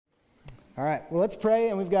All right, well, let's pray,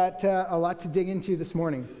 and we've got a lot to dig into this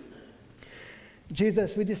morning.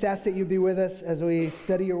 Jesus, we just ask that you be with us as we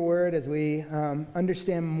study your word, as we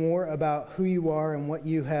understand more about who you are and what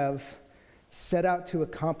you have set out to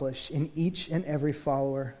accomplish in each and every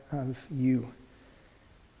follower of you.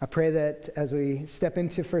 I pray that as we step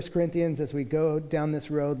into 1 Corinthians, as we go down this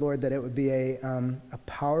road, Lord, that it would be a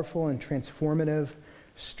powerful and transformative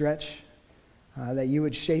stretch, that you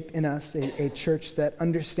would shape in us a church that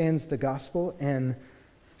understands the gospel and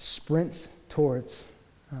sprints towards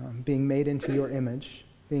being made into your image,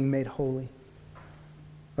 being made holy.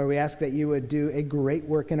 Lord, we ask that you would do a great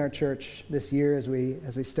work in our church this year as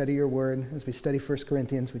we study your word, as we study 1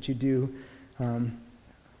 Corinthians, which you do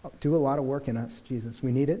a lot of work in us, Jesus.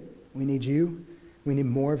 We need it. We need you. We need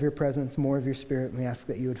more of your presence, more of your spirit. And we ask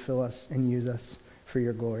that you would fill us and use us for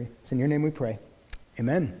your glory. It's in your name we pray.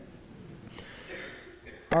 Amen.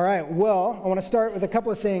 All right, well, I want to start with a couple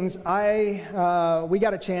of things. We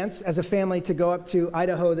got a chance as a family to go up to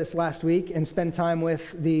Idaho this last week and spend time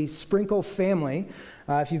with the Sprinkle family.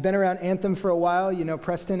 If you've been around Anthem for a while, you know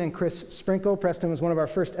Preston and Chris Sprinkle. Preston was one of our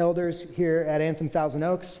first elders here at Anthem Thousand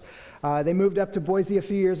Oaks. They moved up to Boise a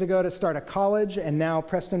few years ago to start a college, and now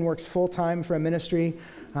Preston works full-time for a ministry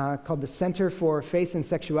called the Center for Faith and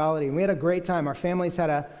Sexuality. And we had a great time. Our families had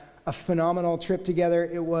a phenomenal trip together.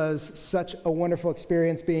 It was such a wonderful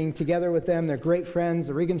experience being together with them. They're great friends.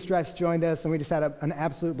 The Regan Strifes joined us, and we just had an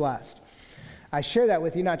absolute blast. I share that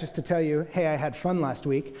with you not just to tell you, hey, I had fun last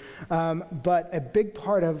week, but a big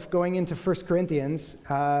part of going into 1 Corinthians,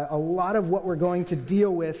 a lot of what we're going to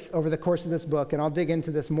deal with over the course of this book, and I'll dig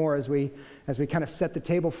into this more as we kind of set the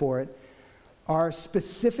table for it, are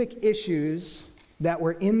specific issues that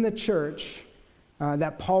were in the church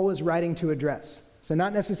that Paul was writing to address. So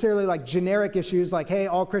not necessarily like generic issues like, hey,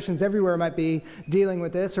 all Christians everywhere might be dealing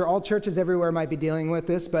with this, or all churches everywhere might be dealing with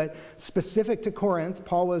this, but specific to Corinth,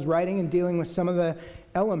 Paul was writing and dealing with some of the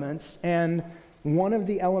elements, and one of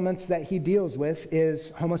the elements that he deals with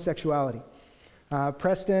is homosexuality.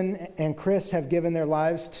 Preston and Chris have given their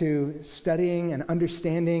lives to studying and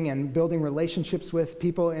understanding and building relationships with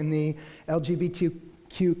people in the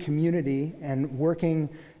LGBTQ community and working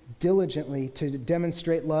diligently to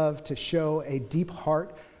demonstrate love, to show a deep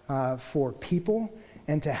heart for people,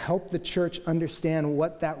 and to help the church understand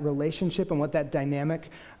what that relationship and what that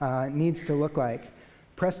dynamic needs to look like.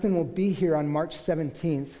 Preston will be here on March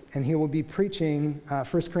 17th, and he will be preaching 1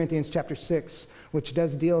 Corinthians chapter 6, which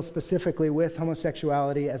does deal specifically with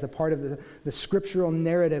homosexuality as a part of the scriptural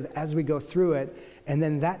narrative as we go through it. And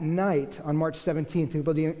then that night, on March 17th,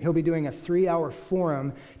 he'll be doing a 3-hour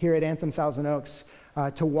forum here at Anthem Thousand Oaks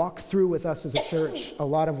to walk through with us as a church a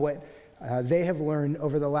lot of what they have learned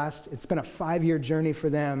over it's been a 5-year journey for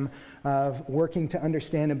them of working to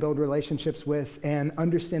understand and build relationships with and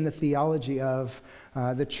understand the theology of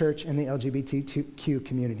the church and the LGBTQ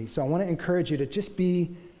community. So I want to encourage you to just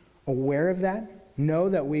be aware of that. Know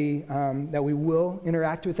that we will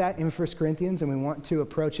interact with that in 1 Corinthians, and we want to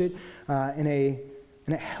approach it in a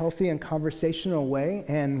healthy and conversational way.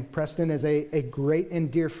 And Preston is a great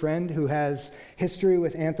and dear friend who has history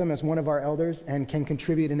with Anthem as one of our elders and can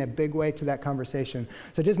contribute in a big way to that conversation.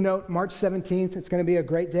 So just note, March 17th, it's going to be a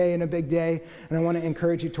great day and a big day, and I want to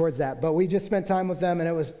encourage you towards that. But we just spent time with them, and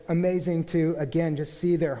it was amazing to, again, just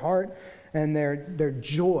see their heart and their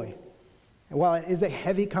joy. While it is a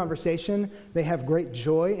heavy conversation, they have great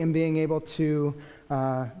joy in being able to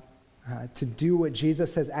do what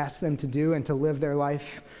Jesus has asked them to do and to live their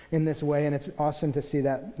life in this way, and it's awesome to see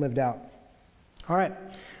that lived out. All right,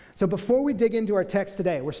 so before we dig into our text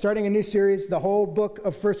today, we're starting a new series, the whole book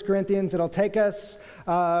of 1 Corinthians. It'll take us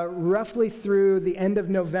roughly through the end of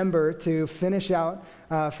November to finish out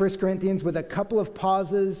 1 Corinthians with a couple of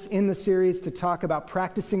pauses in the series to talk about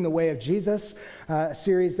practicing the way of Jesus, a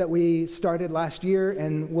series that we started last year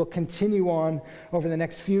and will continue on over the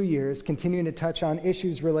next few years, continuing to touch on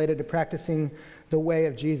issues related to practicing the way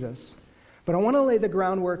of Jesus. But I want to lay the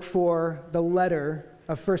groundwork for the letter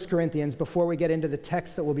of 1 Corinthians before we get into the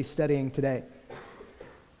text that we'll be studying today.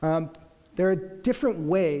 There are different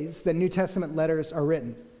ways that New Testament letters are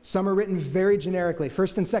written. Some are written very generically.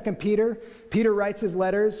 1st and 2nd Peter. Peter writes his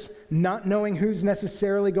letters not knowing who's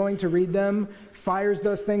necessarily going to read them, fires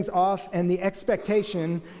those things off, and the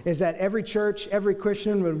expectation is that every church, every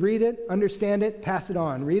Christian would read it, understand it, pass it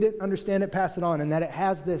on. Read it, understand it, pass it on, and that it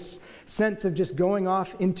has this sense of just going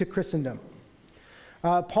off into Christendom.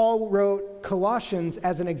 Paul wrote Colossians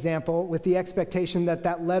as an example with the expectation that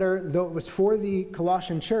that letter, though it was for the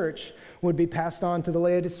Colossian church, would be passed on to the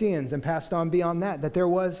Laodiceans and passed on beyond that, that there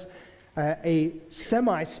was a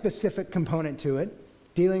semi-specific component to it,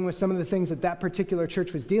 dealing with some of the things that that particular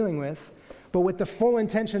church was dealing with, but with the full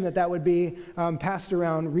intention that that would be passed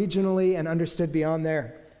around regionally and understood beyond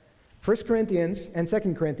there. 1 Corinthians and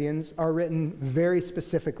 2 Corinthians are written very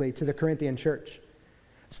specifically to the Corinthian church.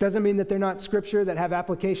 This doesn't mean that they're not scripture that have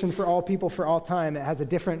application for all people for all time. It has a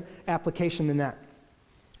different application than that.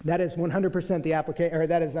 That is 100% the application, or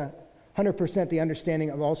that is 100% the understanding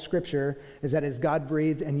of all scripture, is that it is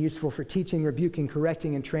God-breathed and useful for teaching, rebuking,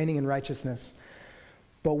 correcting, and training in righteousness.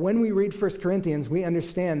 But when we read 1 Corinthians, we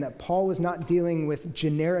understand that Paul was not dealing with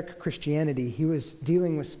generic Christianity. He was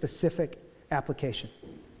dealing with specific application.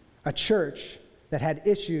 A church that had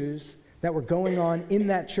issues that were going on in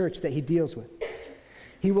that church that he deals with.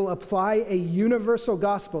 He will apply a universal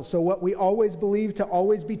gospel, so what we always believe to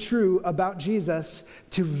always be true about Jesus,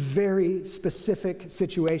 to very specific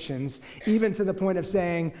situations, even to the point of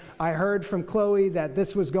saying, I heard from Chloe that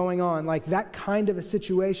this was going on. Like that kind of a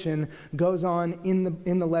situation goes on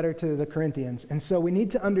in the letter to the Corinthians. And so we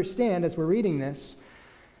need to understand as we're reading this,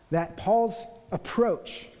 that Paul's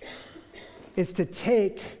approach is to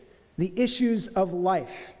take the issues of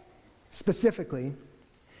life specifically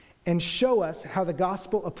and show us how the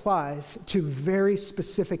gospel applies to very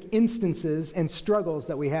specific instances and struggles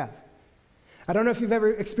that we have. I don't know if you've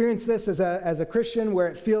ever experienced this as a Christian, where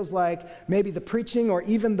it feels like maybe the preaching or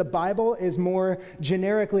even the Bible is more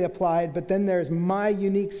generically applied, but then there's my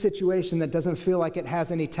unique situation that doesn't feel like it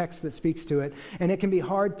has any text that speaks to it. And it can be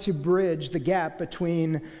hard to bridge the gap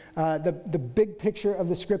between the big picture of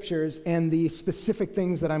the scriptures and the specific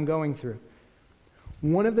things that I'm going through.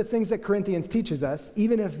 One of the things that Corinthians teaches us,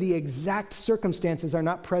 even if the exact circumstances are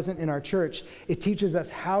not present in our church, it teaches us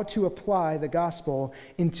how to apply the gospel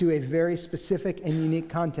into a very specific and unique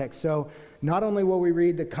context. So not only will we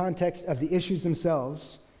read the context of the issues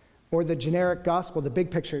themselves, or the generic gospel, the big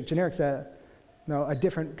picture, generic's a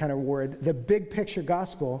different kind of word, the big picture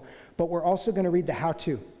gospel, but we're also going to read the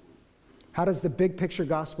how-to. How does the big picture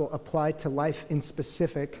gospel apply to life in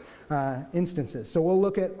specific instances? So we'll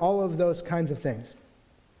look at all of those kinds of things.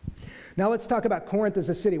 Now let's talk about Corinth as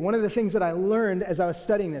a city. One of the things that I learned as I was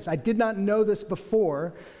studying this, I did not know this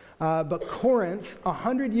before, but Corinth,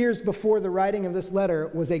 100 years before the writing of this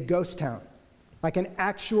letter, was a ghost town. Like an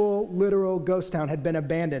actual, literal ghost town had been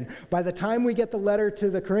abandoned. By the time we get the letter to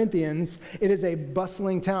the Corinthians, it is a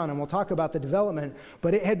bustling town, and we'll talk about the development,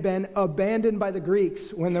 but it had been abandoned by the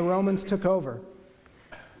Greeks when the Romans took over.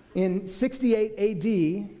 In 68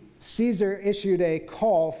 AD, Caesar issued a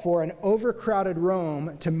call for an overcrowded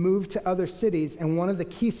Rome to move to other cities, and one of the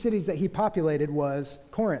key cities that he populated was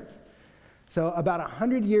Corinth. So about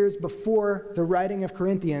 100 years before the writing of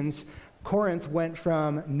Corinthians, Corinth went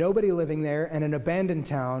from nobody living there and an abandoned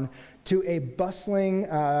town to a bustling,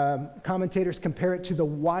 commentators compare it to the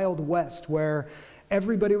Wild West, where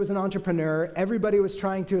everybody was an entrepreneur, everybody was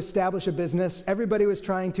trying to establish a business, everybody was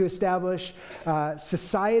trying to establish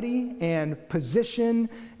society and position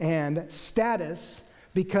and status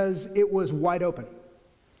because it was wide open.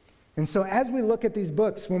 And so as we look at these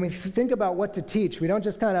books, when we think about what to teach, we don't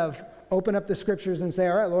just kind of open up the scriptures and say,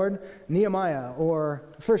 all right, Lord, Nehemiah or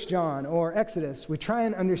 1 John or Exodus. We try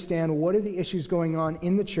and understand what are the issues going on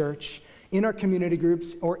in the church, in our community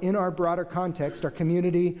groups, or in our broader context, our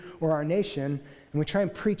community or our nation, and we try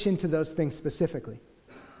and preach into those things specifically.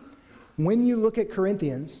 When you look at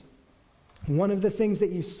Corinthians, one of the things that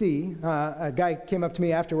you see, a guy came up to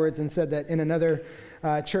me afterwards and said that in another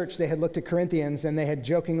church they had looked at Corinthians and they had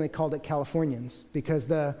jokingly called it Californians because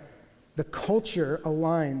the culture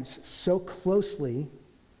aligns so closely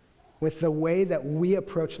with the way that we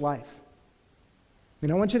approach life.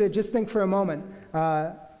 I want you to just think for a moment,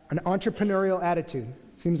 an entrepreneurial attitude.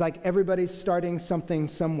 Seems like everybody's starting something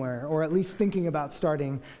somewhere, or at least thinking about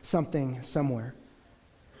starting something somewhere.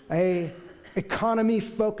 A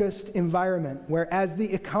economy-focused environment, where as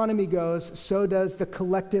the economy goes, so does the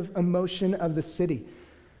collective emotion of the city.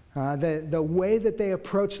 The way that they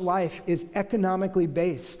approach life is economically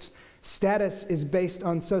based. Status is based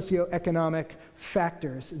on socioeconomic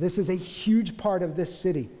factors. This is a huge part of this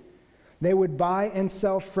city. They would buy and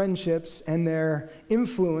sell friendships, and their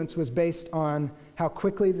influence was based on how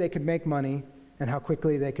quickly they could make money and how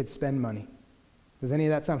quickly they could spend money. Does any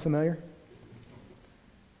of that sound familiar?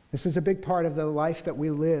 This is a big part of the life that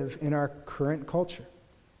we live in our current culture.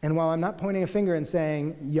 And while I'm not pointing a finger and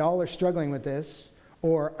saying, y'all are struggling with this,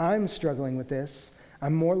 or I'm struggling with this,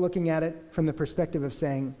 I'm more looking at it from the perspective of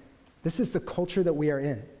saying, this is the culture that we are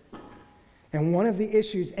in. And one of the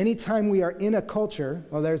issues, anytime we are in a culture,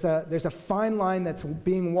 well, there's a fine line that's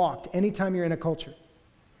being walked anytime you're in a culture.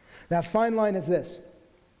 That fine line is this.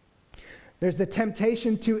 There's the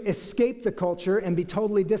temptation to escape the culture and be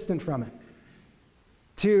totally distant from it.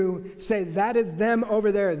 to say that is them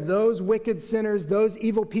over there, those wicked sinners, those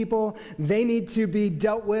evil people, they need to be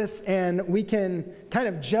dealt with, and we can kind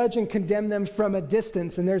of judge and condemn them from a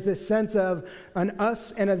distance. And there's this sense of an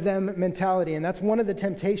us and a them mentality, and that's one of the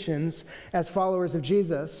temptations as followers of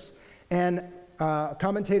Jesus. And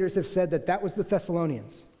commentators have said that that was the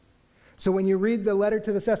Thessalonians. So when you read the letter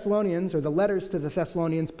to the Thessalonians, or the letters to the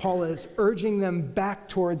Thessalonians, Paul is urging them back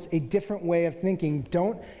towards a different way of thinking.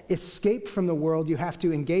 Don't escape from the world, you have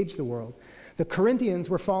to engage the world. The Corinthians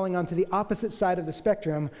were falling onto the opposite side of the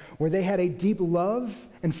spectrum, where they had a deep love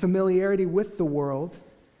and familiarity with the world,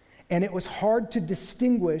 and it was hard to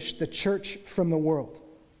distinguish the church from the world.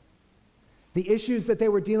 The issues that they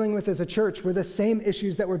were dealing with as a church were the same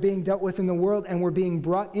issues that were being dealt with in the world and were being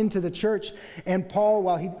brought into the church. And Paul,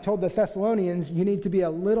 while he told the Thessalonians, you need to be a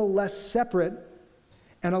little less separate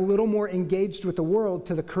and a little more engaged with the world,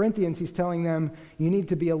 to the Corinthians, he's telling them, you need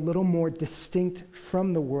to be a little more distinct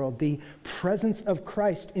from the world. The presence of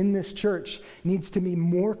Christ in this church needs to be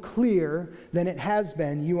more clear than it has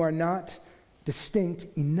been. You are not distinct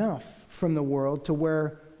enough from the world to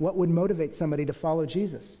where what would motivate somebody to follow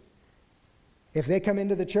Jesus? If they come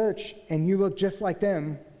into the church and you look just like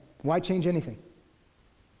them, why change anything?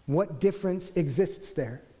 What difference exists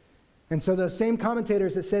there? And so those same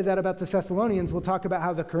commentators that say that about the Thessalonians will talk about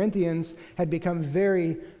how the Corinthians had become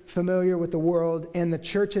very familiar with the world, and the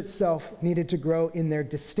church itself needed to grow in their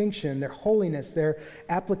distinction, their holiness, their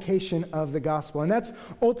application of the gospel. And that's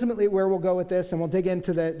ultimately where we'll go with this, and we'll dig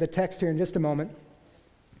into the text here in just a moment.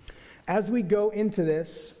 As we go into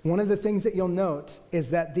this, one of the things that you'll note is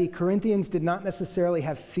that the Corinthians did not necessarily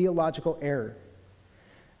have theological error.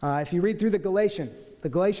 If you read through the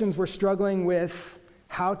Galatians were struggling with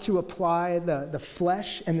how to apply the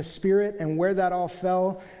flesh and the spirit and where that all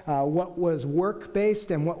fell, what was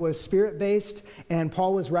work-based and what was spirit-based, and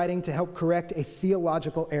Paul was writing to help correct a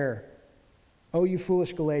theological error. Oh, you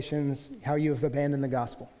foolish Galatians, how you have abandoned the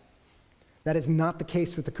gospel. That is not the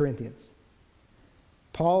case with the Corinthians.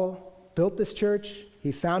 Paul built this church,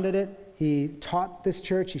 he founded it, he taught this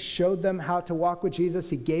church, he showed them how to walk with Jesus,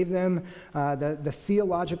 he gave them the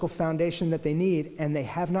theological foundation that they need, and they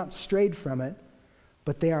have not strayed from it,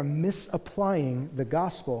 but they are misapplying the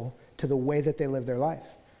gospel to the way that they live their life.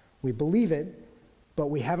 We believe it, but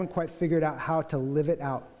we haven't quite figured out how to live it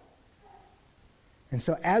out. And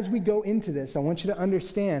so as we go into this, I want you to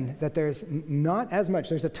understand that there's not as much,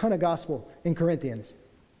 there's a ton of gospel in Corinthians,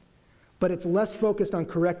 but it's less focused on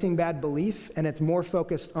correcting bad belief, and it's more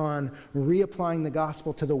focused on reapplying the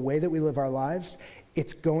gospel to the way that we live our lives.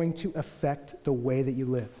 It's going to affect the way that you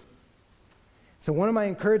live. So one of my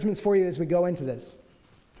encouragements for you as we go into this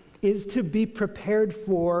is to be prepared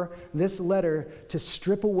for this letter to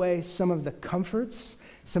strip away some of the comforts,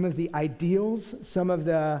 some of the ideals, some of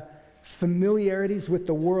the familiarities with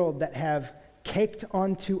the world that have caked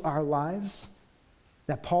onto our lives,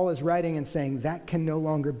 that Paul is writing and saying that can no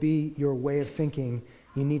longer be your way of thinking.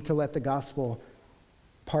 You need to let the gospel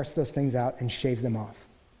parse those things out and shave them off.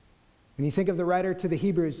 When you think of the writer to the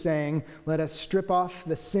Hebrews saying, let us strip off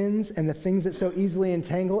the sins and the things that so easily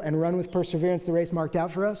entangle and run with perseverance the race marked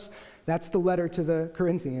out for us, that's the letter to the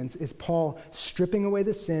Corinthians, is Paul stripping away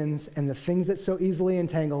the sins and the things that so easily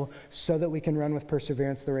entangle so that we can run with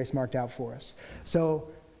perseverance the race marked out for us. So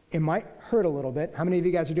it might hurt a little bit. How many of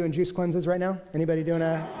you guys are doing juice cleanses right now? Anybody doing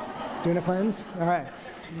a cleanse? All right.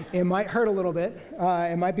 It might hurt a little bit.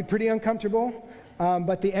 It might be pretty uncomfortable,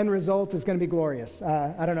 but the end result is going to be glorious.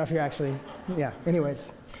 I don't know if you're actually,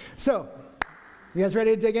 anyways. So, you guys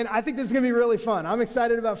ready to dig in? I think this is going to be really fun. I'm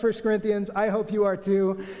excited about 1 Corinthians. I hope you are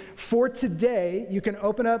too. For today, you can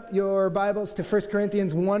open up your Bibles to 1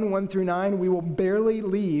 Corinthians 1 through 9. We will barely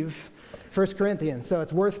leave 1 Corinthians, so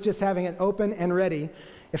it's worth just having it open and ready.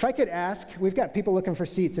 If I could ask, we've got people looking for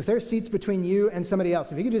seats. If there's seats between you and somebody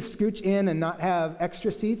else, if you could just scooch in and not have extra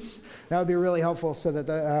seats, that would be really helpful so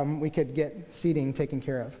that we could get seating taken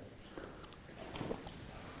care of.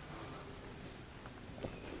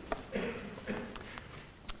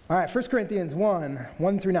 All right, 1 Corinthians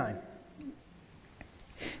 1 through 9.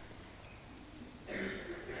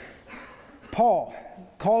 Paul,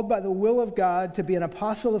 called by the will of God to be an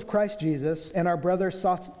apostle of Christ Jesus, and our brother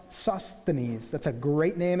Sosthenes. That's a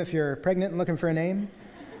great name if you're pregnant and looking for a name.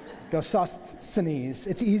 Go Sosthenes.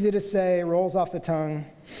 It's easy to say, rolls off the tongue.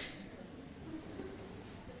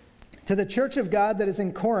 To the church of God that is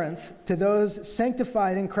in Corinth, to those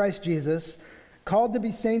sanctified in Christ Jesus, called to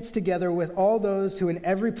be saints together with all those who in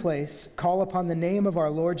every place call upon the name of our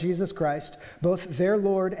Lord Jesus Christ, both their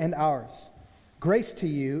Lord and ours. Grace to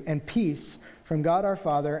you and peace from God our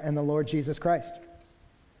Father and the Lord Jesus Christ.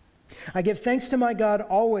 I give thanks to my God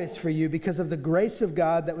always for you because of the grace of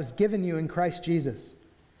God that was given you in Christ Jesus,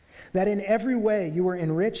 that in every way you were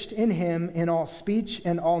enriched in him in all speech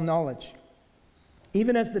and all knowledge,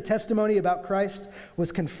 even as the testimony about Christ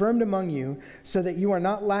was confirmed among you, so that you are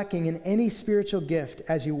not lacking in any spiritual gift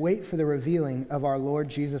as you wait for the revealing of our Lord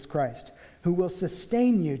Jesus Christ, who will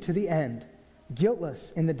sustain you to the end,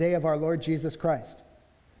 guiltless in the day of our Lord Jesus Christ.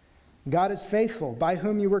 God is faithful, by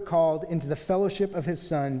whom you were called into the fellowship of his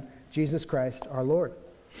Son, Jesus Christ our Lord.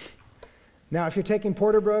 Now, if you're taking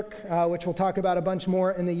Porterbrook, which we'll talk about a bunch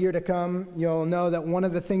more in the year to come, you'll know that one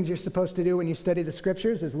of the things you're supposed to do when you study the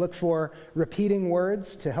scriptures is look for repeating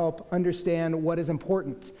words to help understand what is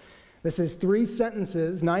important. This is 3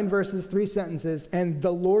 sentences, 9 verses, 3 sentences, and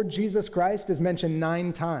the Lord Jesus Christ is mentioned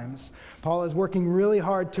 9 times. Paul is working really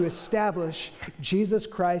hard to establish Jesus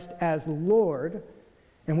Christ as Lord.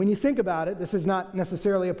 And when you think about it, this is not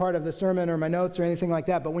necessarily a part of the sermon or my notes or anything like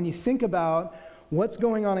that, but when you think about what's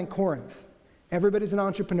going on in Corinth, everybody's an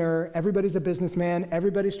entrepreneur, everybody's a businessman,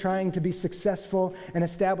 everybody's trying to be successful and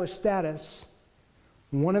establish status.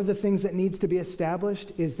 One of the things that needs to be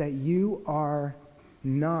established is that you are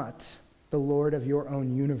not the Lord of your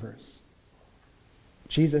own universe.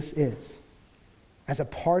 Jesus is. As a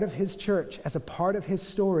part of his church, as a part of his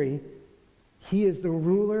story, he is the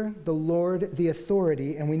ruler, the Lord, the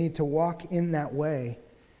authority, and we need to walk in that way.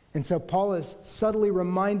 And so Paul is subtly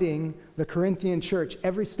reminding the Corinthian church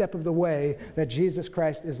every step of the way that Jesus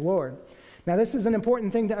Christ is Lord. Now, this is an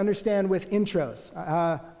important thing to understand with intros.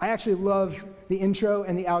 I actually love the intro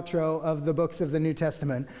and the outro of the books of the New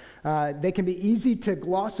Testament. They can be easy to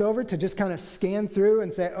gloss over, to just kind of scan through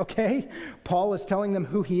and say, okay, Paul is telling them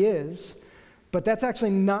who he is. But that's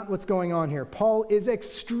actually not what's going on here. Paul is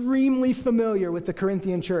extremely familiar with the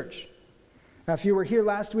Corinthian church. Now, if you were here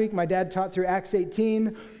last week, my dad taught through Acts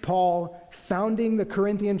 18, Paul founding the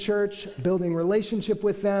Corinthian church, building relationship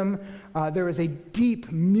with them. There is a deep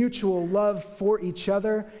mutual love for each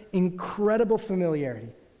other, incredible familiarity.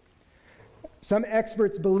 Some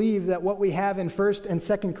experts believe that what we have in 1st and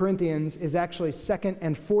 2nd Corinthians is actually 2nd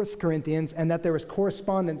and 4th Corinthians, and that there was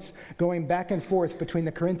correspondence going back and forth between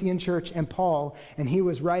the Corinthian church and Paul, and he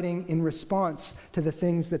was writing in response to the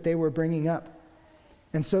things that they were bringing up.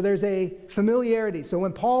 And so there's a familiarity. So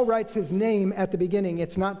when Paul writes his name at the beginning,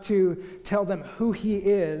 it's not to tell them who he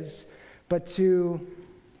is, but to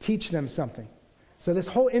teach them something. So this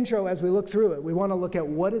whole intro, as we look through it, we want to look at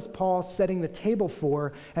what is Paul setting the table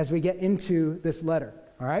for as we get into this letter,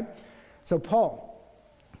 all right? So Paul,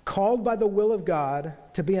 called by the will of God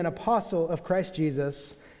to be an apostle of Christ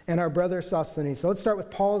Jesus, and our brother Sosthenes. So let's start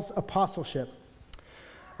with Paul's apostleship.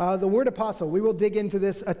 The word apostle, we will dig into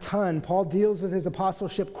this a ton. Paul deals with his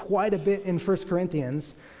apostleship quite a bit in 1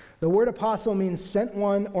 Corinthians. The word apostle means sent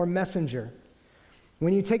one or messenger.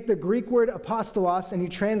 When you take the Greek word apostolos and you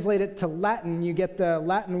translate it to Latin, you get the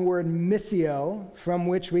Latin word missio, from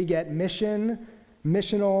which we get mission,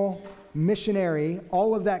 missional, missionary.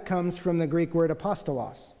 All of that comes from the Greek word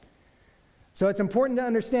apostolos. So it's important to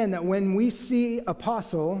understand that when we see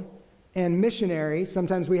apostle and missionary,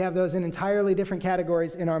 sometimes we have those in entirely different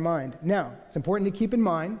categories in our mind. Now, it's important to keep in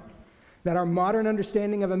mind that our modern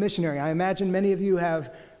understanding of a missionary, I imagine many of you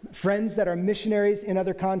have friends that are missionaries in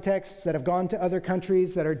other contexts, that have gone to other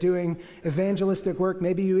countries, that are doing evangelistic work.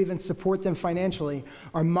 Maybe you even support them financially.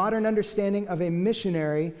 Our modern understanding of a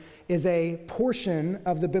missionary is a portion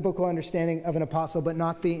of the biblical understanding of an apostle, but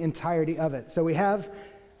not the entirety of it. So we have,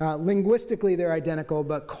 linguistically they're identical,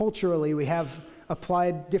 but culturally we have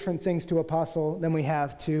applied different things to apostle than we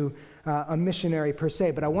have to a missionary per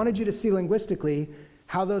se. But I wanted you to see linguistically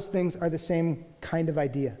how those things are the same kind of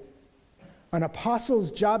idea. An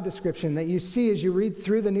apostle's job description that you see as you read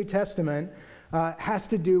through the New Testament has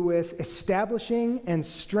to do with establishing and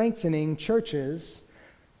strengthening churches,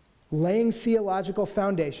 laying theological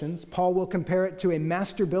foundations. Paul will compare it to a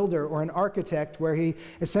master builder or an architect, where he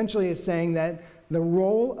essentially is saying that the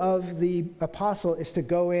role of the apostle is to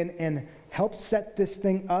go in and help set this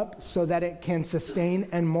thing up so that it can sustain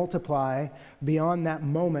and multiply beyond that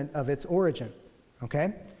moment of its origin.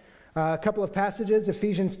 Okay? A couple of passages.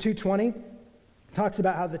 Ephesians 2:20 talks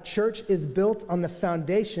about how the church is built on the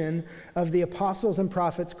foundation of the apostles and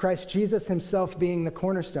prophets, Christ Jesus himself being the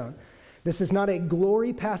cornerstone. This is not a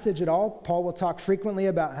glory passage at all. Paul will talk frequently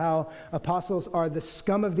about how apostles are the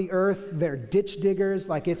scum of the earth. They're ditch diggers.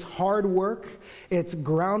 Like, it's hard work. It's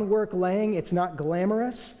groundwork laying. It's not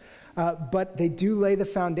glamorous. But they do lay the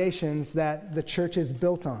foundations that the church is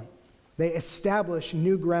built on. They establish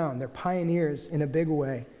new ground. They're pioneers in a big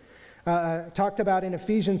way. talked about in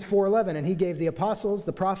Ephesians 4:11, and he gave the apostles,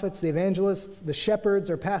 the prophets, the evangelists, the shepherds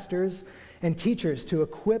or pastors, and teachers to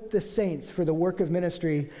equip the saints for the work of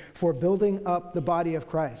ministry for building up the body of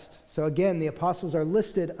Christ. So again, the apostles are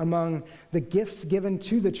listed among the gifts given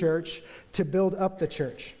to the church to build up the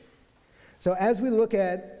church. So as we look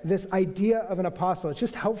at this idea of an apostle, it's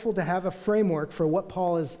just helpful to have a framework for what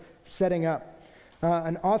Paul is setting up.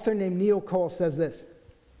 An author named Neil Cole says this.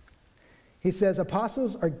 He says,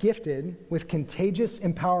 apostles are gifted with contagious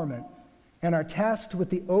empowerment and are tasked with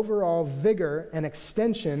the overall vigor and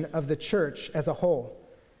extension of the church as a whole,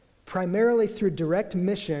 primarily through direct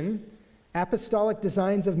mission, apostolic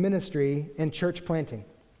designs of ministry, and church planting.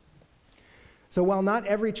 So while not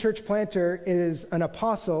every church planter is an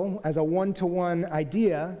apostle as a one-to-one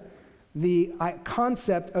idea, the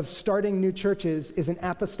concept of starting new churches is an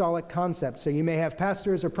apostolic concept. So you may have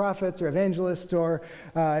pastors or prophets or evangelists or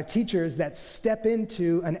teachers that step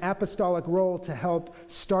into an apostolic role to help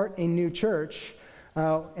start a new church.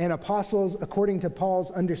 And apostles, according to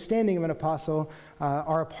Paul's understanding of an apostle,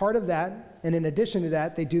 are a part of that. And in addition to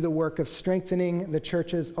that, they do the work of strengthening the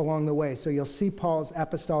churches along the way. So you'll see Paul's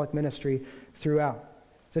apostolic ministry throughout.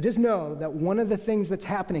 So just know that one of the things that's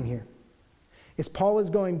happening here is Paul is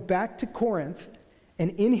going back to Corinth,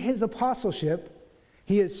 and in his apostleship,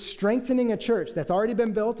 he is strengthening a church that's already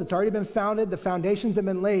been built, it's already been founded, the foundations have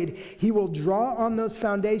been laid. He will draw on those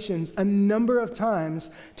foundations a number of times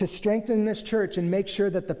to strengthen this church and make sure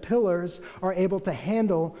that the pillars are able to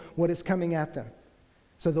handle what is coming at them.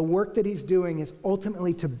 So the work that he's doing is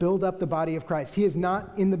ultimately to build up the body of Christ. He is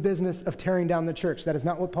not in the business of tearing down the church. That is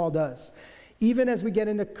not what Paul does. Even as we get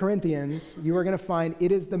into Corinthians, you are going to find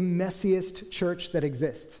it is the messiest church that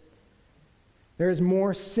exists. There is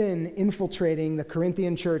more sin infiltrating the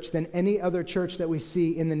Corinthian church than any other church that we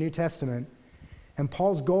see in the New Testament. And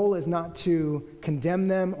Paul's goal is not to condemn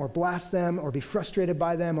them or blast them or be frustrated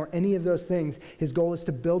by them or any of those things. His goal is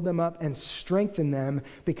to build them up and strengthen them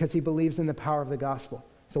because he believes in the power of the gospel.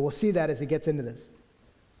 So we'll see that as he gets into this.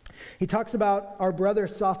 He talks about our brother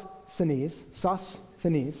Sosthenes.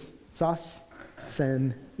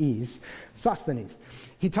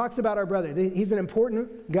 He talks about our brother. He's an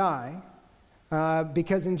important guy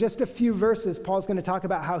because in just a few verses, Paul's going to talk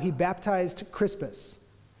about how he baptized Crispus.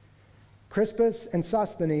 Crispus and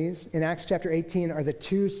Sosthenes in Acts chapter 18 are the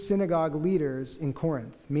two synagogue leaders in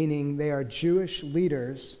Corinth, meaning they are Jewish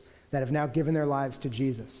leaders that have now given their lives to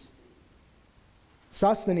Jesus.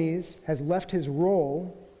 Sosthenes has left his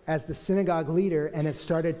role as the synagogue leader and has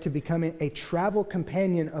started to become a travel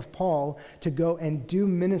companion of Paul to go and do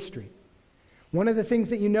ministry. One of the things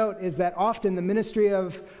that you note is that often the ministry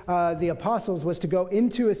of the apostles was to go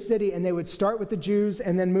into a city and they would start with the Jews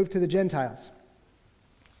and then move to the Gentiles.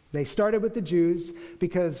 They started with the Jews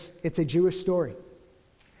because it's a Jewish story.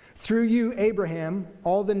 Through you, Abraham,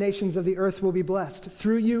 all the nations of the earth will be blessed.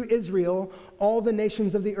 Through you, Israel, all the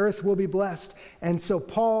nations of the earth will be blessed. And so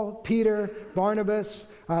Paul, Peter, Barnabas,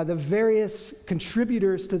 the various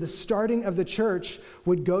contributors to the starting of the church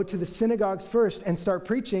would go to the synagogues first and start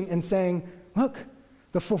preaching and saying, look,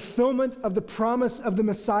 the fulfillment of the promise of the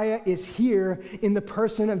Messiah is here in the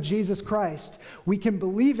person of Jesus Christ. We can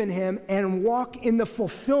believe in him and walk in the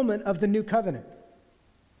fulfillment of the new covenant.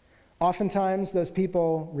 Oftentimes, those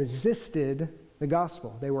people resisted the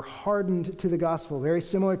gospel. They were hardened to the gospel, very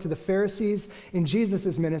similar to the Pharisees in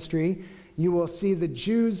Jesus' ministry. You will see the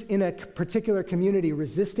Jews in a particular community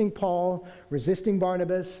resisting Paul, resisting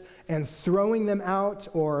Barnabas, and throwing them out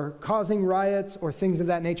or causing riots or things of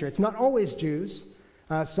that nature. It's not always Jews.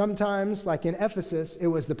 Sometimes, like in Ephesus, it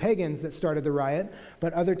was the pagans that started the riot,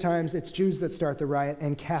 but other times it's Jews that start the riot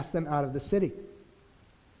and cast them out of the city.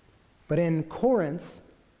 But in Corinth,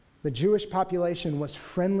 the Jewish population was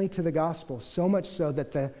friendly to the gospel, so much so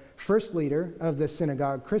that the first leader of the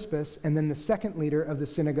synagogue, Crispus, and then the second leader of the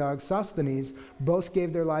synagogue, Sosthenes, both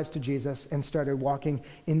gave their lives to Jesus and started walking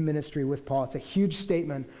in ministry with Paul. It's a huge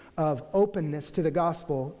statement of openness to the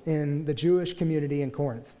gospel in the Jewish community in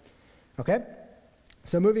Corinth. Okay?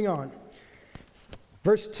 So moving on.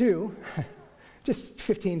 Verse 2, just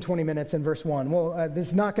 15, 20 minutes in verse 1. Well, this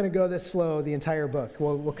is not going to go this slow the entire book.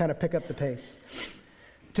 We'll kind of pick up the pace.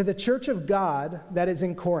 To the church of God that is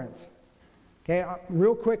in Corinth. Okay,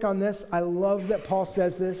 real quick on this. I love that Paul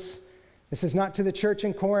says this. This is not to the church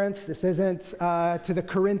in Corinth. This isn't to the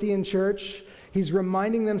Corinthian church. He's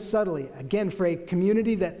reminding them subtly, again, for a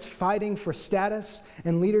community that's fighting for status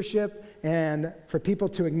and leadership and for people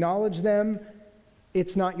to acknowledge them,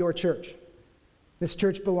 it's not your church. This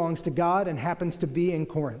church belongs to God and happens to be in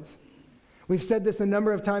Corinth. We've said this a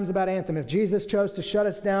number of times about Anthem. If Jesus chose to shut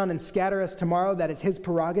us down and scatter us tomorrow, that is his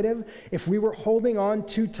prerogative. If we were holding on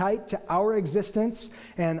too tight to our existence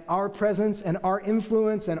and our presence and our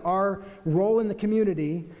influence and our role in the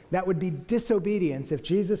community, that would be disobedience. If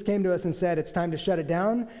Jesus came to us and said, it's time to shut it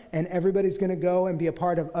down and everybody's going to go and be a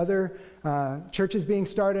part of other churches being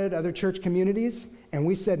started, other church communities, and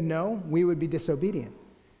we said no, we would be disobedient.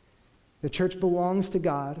 The church belongs to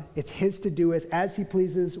God. It's his to do with as he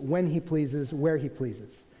pleases, when he pleases, where he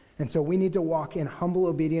pleases. And so we need to walk in humble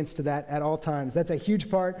obedience to that at all times. That's a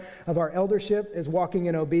huge part of our eldership, is walking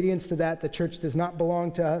in obedience to that. The church does not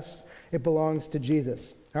belong to us. It belongs to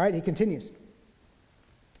Jesus. All right, he continues.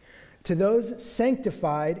 To those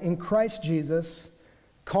sanctified in Christ Jesus,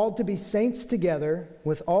 called to be saints together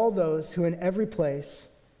with all those who in every place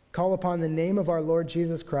call upon the name of our Lord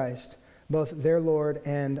Jesus Christ, both their Lord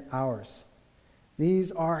and ours.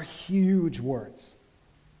 These are huge words.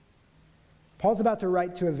 Paul's about to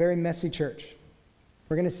write to a very messy church.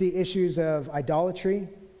 We're going to see issues of idolatry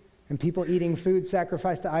and people eating food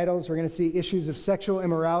sacrificed to idols. We're going to see issues of sexual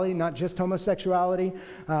immorality, not just homosexuality,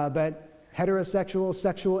 but heterosexual,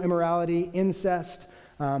 sexual immorality, incest,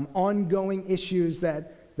 ongoing issues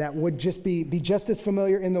that would just be just as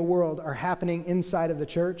familiar in the world are happening inside of the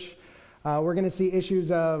church. We're going to see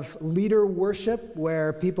issues of leader worship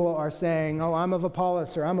where people are saying, oh, I'm of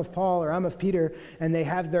Apollos, or I'm of Paul, or I'm of Peter, and they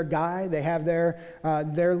have their guy, they have their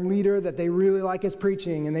leader that they really like his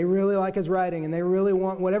preaching, and they really like his writing, and they really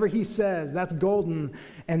want whatever he says. That's golden,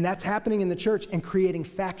 and that's happening in the church and creating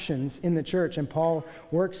factions in the church, and Paul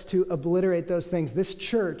works to obliterate those things. This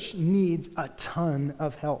church needs a ton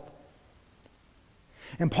of help.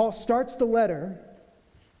 And Paul starts the letter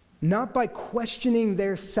not by questioning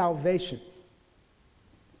their salvation.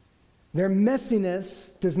 Their messiness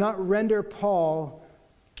does not render Paul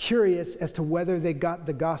curious as to whether they got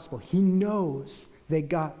the gospel. He knows they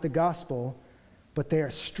got the gospel, but they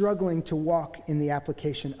are struggling to walk in the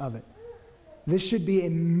application of it. This should be a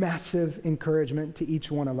massive encouragement to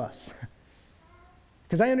each one of us.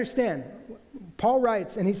 Because I understand. Paul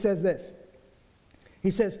writes, and he says this. He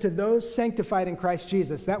says, to those sanctified in Christ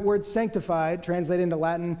Jesus. That word sanctified, translated into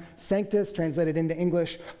Latin, sanctus, translated into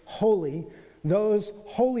English, holy. Those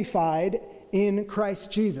holified in Christ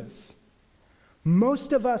Jesus.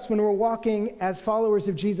 Most of us, when we're walking as followers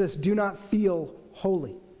of Jesus, do not feel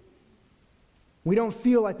holy. We don't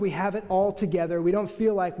feel like we have it all together. We don't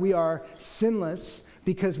feel like we are sinless,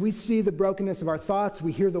 because we see the brokenness of our thoughts,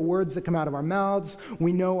 we hear the words that come out of our mouths,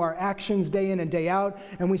 we know our actions day in and day out,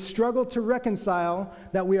 and we struggle to reconcile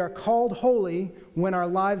that we are called holy when our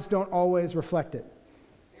lives don't always reflect it.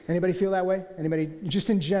 Anybody feel that way? Anybody, just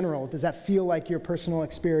in general, does that feel like your personal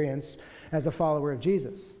experience as a follower of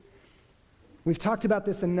Jesus? We've talked about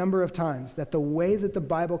this a number of times, that the way that the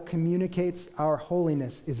Bible communicates our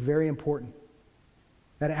holiness is very important.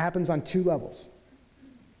 That it happens on two levels.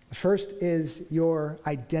 The first is your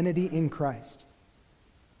identity in Christ.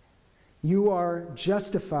 You are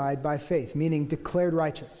justified by faith, meaning declared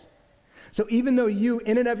righteous. So even though you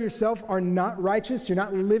in and of yourself are not righteous, you're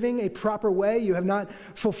not living a proper way, you have not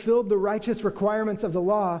fulfilled the righteous requirements of the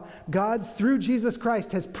law, God, through Jesus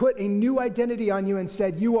Christ, has put a new identity on you and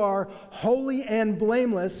said you are holy and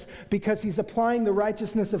blameless, because he's applying the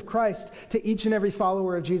righteousness of Christ to each and every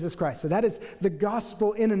follower of Jesus Christ. So that is the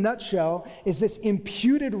gospel in a nutshell, is this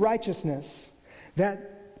imputed righteousness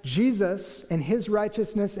that Jesus and his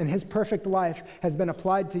righteousness and his perfect life has been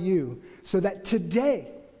applied to you, so that today,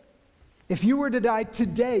 if you were to die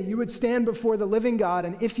today, you would stand before the living God,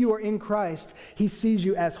 and if you are in Christ, he sees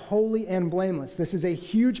you as holy and blameless. This is a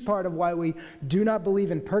huge part of why we do not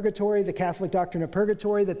believe in purgatory, the Catholic doctrine of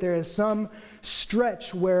purgatory, that there is some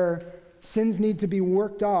stretch where sins need to be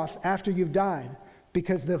worked off after you've died,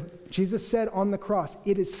 because Jesus said on the cross,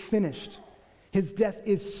 it is finished. His death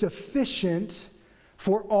is sufficient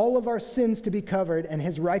for all of our sins to be covered, and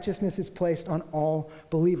his righteousness is placed on all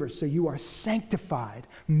believers. So you are sanctified,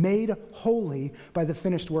 made holy by the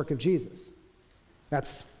finished work of Jesus.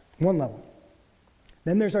 That's one level.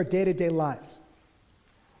 Then there's our day-to-day lives.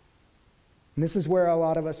 And this is where a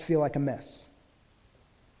lot of us feel like a mess.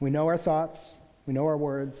 We know our thoughts, we know our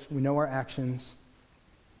words, we know our actions,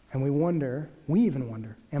 and we even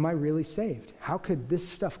wonder, am I really saved? How could this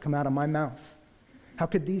stuff come out of my mouth? How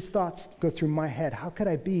could these thoughts go through my head? How could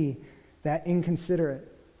I be that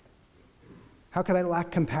inconsiderate? How could I lack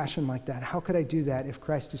compassion like that? How could I do that if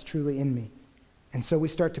Christ is truly in me? And so we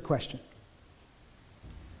start to question.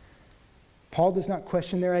 Paul does not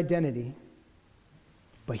question their identity,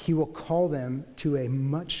 but he will call them to a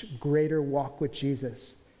much greater walk with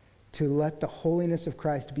Jesus to let the holiness of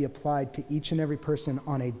Christ be applied to each and every person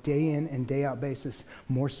on a day in and day out basis,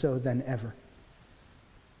 more so than ever.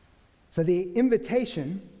 So the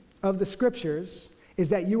invitation of the scriptures is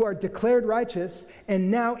that you are declared righteous, and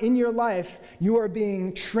now in your life you are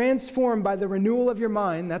being transformed by the renewal of your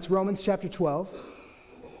mind. That's Romans chapter 12.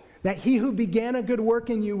 That he who began a good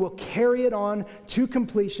work in you will carry it on to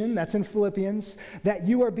completion. That's in Philippians. That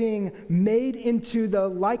you are being made into the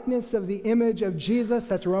likeness of the image of Jesus.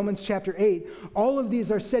 That's Romans chapter 8. All of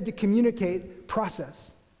these are said to communicate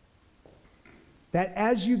process. That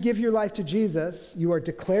as you give your life to Jesus, you are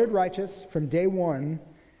declared righteous from day one,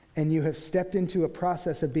 and you have stepped into a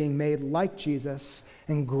process of being made like Jesus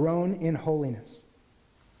and grown in holiness.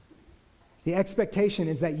 The expectation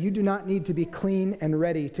is that you do not need to be clean and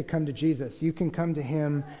ready to come to Jesus. You can come to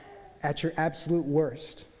him at your absolute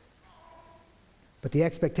worst. But the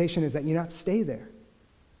expectation is that you not stay there.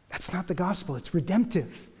 That's not the gospel. It's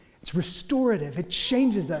redemptive. It's restorative. It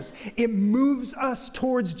changes us. It moves us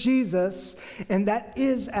towards Jesus, and that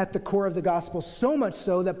is at the core of the gospel, so much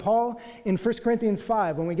so that Paul in 1 Corinthians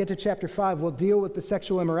 5, when we get to chapter 5, will deal with the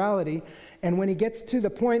sexual immorality, and when he gets to the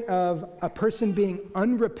point of a person being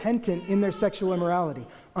unrepentant in their sexual immorality,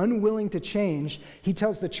 unwilling to change, he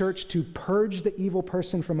tells the church to purge the evil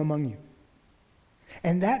person from among you.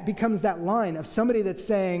 And that becomes that line of somebody that's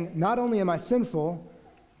saying, not only am I sinful,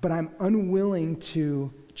 but I'm unwilling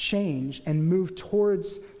to change and move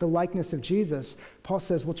towards the likeness of Jesus. Paul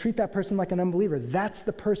says, well, treat that person like an unbeliever. That's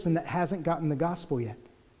the person that hasn't gotten the gospel yet.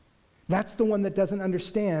 That's the one that doesn't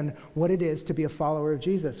understand what it is to be a follower of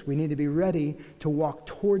Jesus. We need to be ready to walk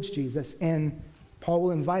towards Jesus, and Paul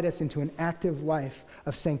will invite us into an active life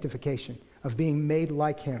of sanctification, of being made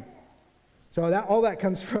like him. So all that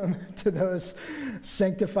comes from to those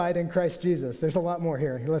sanctified in Christ Jesus. There's a lot more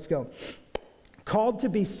here. Let's go. Called to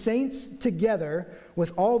be saints together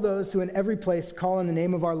with all those who in every place call on the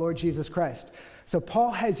name of our Lord Jesus Christ. So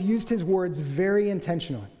Paul has used his words very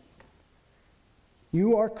intentionally.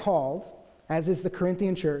 You are called, as is the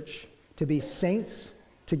Corinthian church, to be saints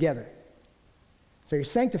together. So you're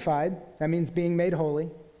sanctified. That means being made holy.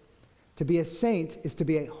 To be a saint is to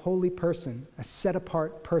be a holy person, a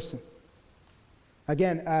set-apart person.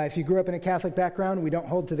 Again, if you grew up in a Catholic background, we don't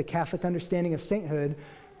hold to the Catholic understanding of sainthood,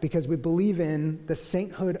 because we believe in the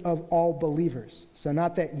sainthood of all believers. So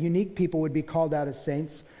not that unique people would be called out as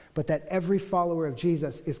saints, but that every follower of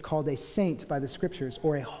Jesus is called a saint by the scriptures,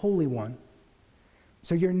 or a holy one.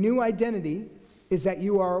 So your new identity is that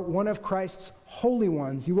you are one of Christ's holy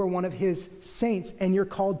ones. You are one of his saints, and you're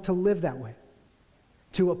called to live that way,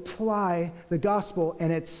 to apply the gospel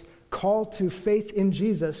and its call to faith in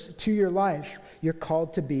Jesus to your life. You're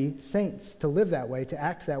called to be saints, to live that way, to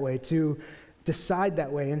act that way, to decide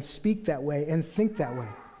that way, and speak that way, and think that way.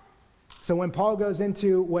 So when Paul goes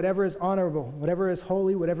into whatever is honorable, whatever is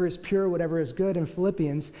holy, whatever is pure, whatever is good in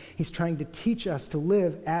Philippians, he's trying to teach us to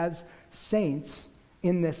live as saints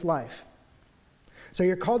in this life. So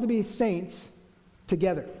you're called to be saints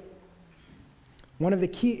together. One of the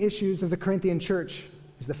key issues of the Corinthian church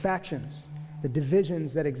is the factions, the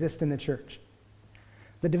divisions that exist in the church.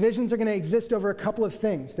 The divisions are going to exist over a couple of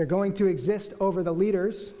things. They're going to exist over the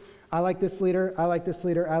leaders. I like this leader, I like this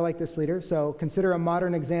leader, I like this leader. So consider a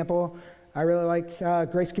modern example. I really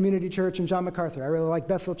like Grace Community Church and John MacArthur. I really like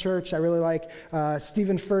Bethel Church. I really like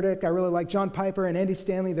Stephen Furtick. I really like John Piper and Andy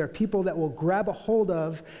Stanley. There are people that will grab a hold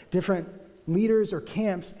of different leaders or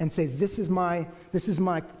camps and say, this is my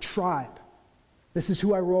tribe. This is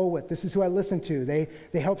who I roll with. This is who I listen to.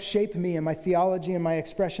 They help shape me and my theology and my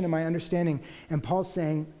expression and my understanding. And Paul's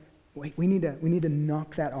saying, wait, we need to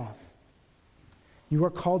knock that off. You are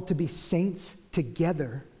called to be saints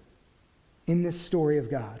together in this story of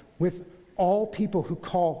God, with all people who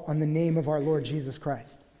call on the name of our Lord Jesus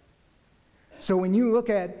Christ. So when you look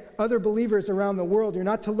at other believers around the world, you're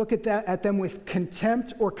not to look at them with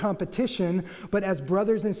contempt or competition, but as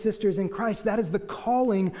brothers and sisters in Christ. That is the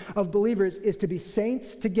calling of believers, is to be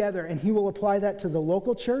saints together. And he will apply that to the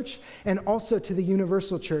local church and also to the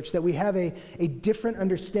universal church, that we have a different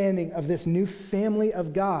understanding of this new family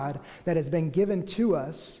of God that has been given to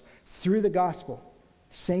us through the gospel.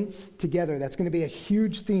 Saints together. That's going to be a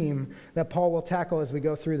huge theme that Paul will tackle as we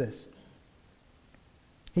go through this.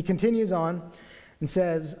 He continues on and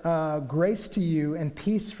says, grace to you and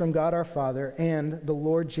peace from God our Father and the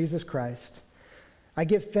Lord Jesus Christ. I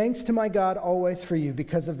give thanks to my God always for you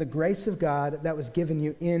because of the grace of God that was given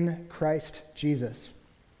you in Christ Jesus.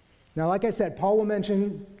 Now, like I said, Paul will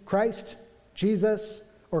mention Christ, Jesus,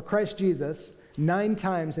 or Christ Jesus 9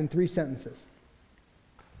 times in 3 sentences.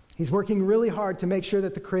 He's working really hard to make sure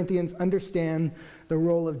that the Corinthians understand the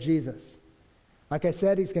role of Jesus. Like I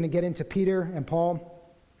said, he's going to get into Peter and Paul.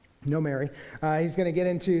 No Mary. He's going to get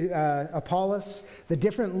into Apollos, the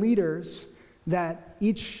different leaders that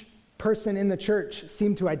each person in the church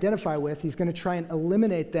seemed to identify with. He's going to try and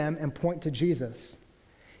eliminate them and point to Jesus.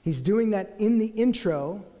 He's doing that in the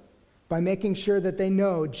intro by making sure that they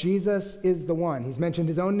know Jesus is the one. He's mentioned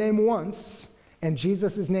his own name once, and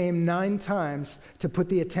Jesus' name 9 times to put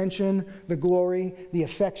the attention, the glory, the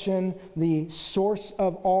affection, the source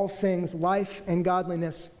of all things, life and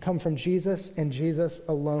godliness, come from Jesus and Jesus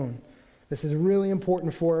alone. This is really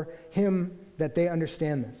important for him that they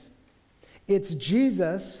understand this. It's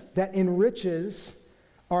Jesus that enriches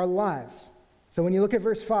our lives. So when you look at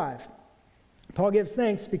verse 5, Paul gives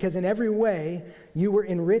thanks because in every way you were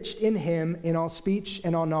enriched in him in all speech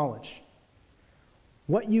and all knowledge.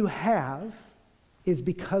 What you have is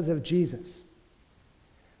because of Jesus.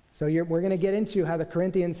 So we're going to get into how the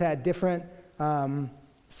Corinthians had different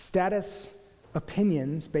status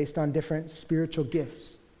opinions based on different spiritual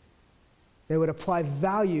gifts. They would apply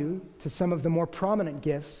value to some of the more prominent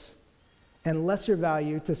gifts and lesser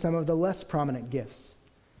value to some of the less prominent gifts.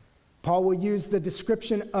 Paul will use the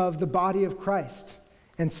description of the body of Christ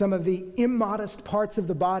and some of the immodest parts of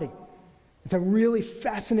the body. It's a really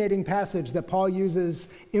fascinating passage that Paul uses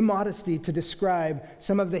immodesty to describe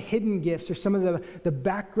some of the hidden gifts or some of the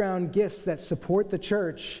background gifts that support the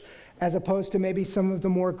church, as opposed to maybe some of the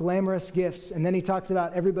more glamorous gifts. And then he talks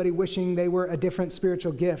about everybody wishing they were a different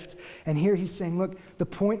spiritual gift. And here he's saying, look, the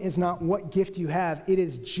point is not what gift you have. It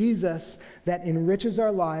is Jesus that enriches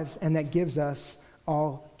our lives and that gives us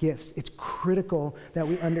all gifts. It's critical that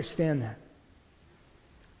we understand that.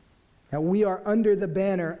 That we are under the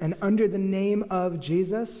banner and under the name of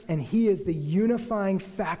Jesus, and he is the unifying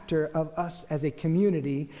factor of us as a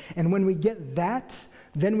community. And when we get that,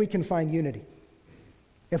 then we can find unity.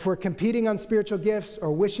 If we're competing on spiritual gifts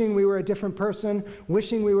or wishing we were a different person,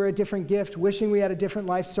 wishing we were a different gift, wishing we had a different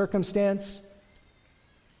life circumstance,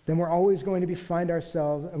 then we're always going to find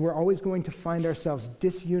ourselves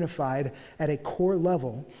disunified at a core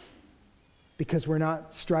level because we're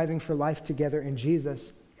not striving for life together in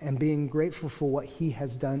Jesus and being grateful for what he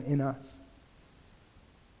has done in us.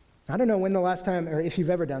 I don't know when the last time, or if you've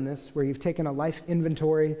ever done this, where you've taken a life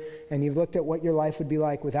inventory and you've looked at what your life would be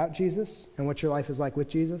like without Jesus and what your life is like with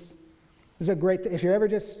Jesus. This is a great if you're ever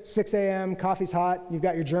just 6 a.m., coffee's hot, you've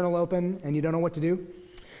got your journal open and you don't know what to do,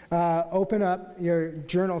 open up your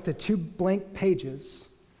journal to 2 blank pages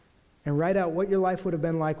and write out what your life would have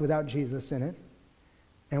been like without Jesus in it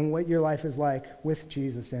and what your life is like with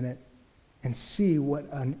Jesus in it, and see what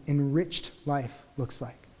an enriched life looks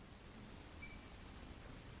like.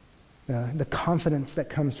 The confidence that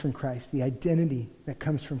comes from Christ, the identity that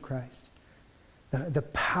comes from Christ, the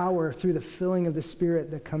power through the filling of the Spirit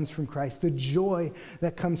that comes from Christ, the joy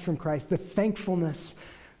that comes from Christ, the thankfulness,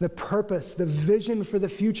 the purpose, the vision for the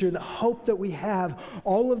future, the hope that we have,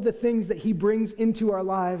 all of the things that he brings into our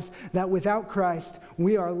lives that without Christ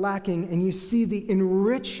we are lacking. And you see the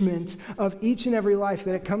enrichment of each and every life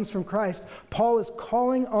that it comes from Christ. Paul is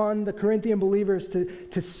calling on the Corinthian believers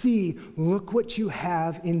to see, look what you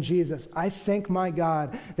have in Jesus. I thank my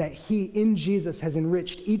God that he in Jesus has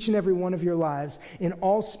enriched each and every one of your lives in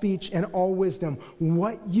all speech and all wisdom.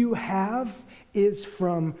 What you have is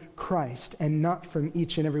from Christ and not from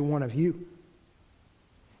each and every one of you.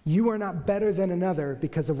 You are not better than another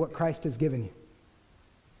because of what Christ has given you.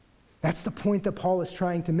 That's the point that Paul is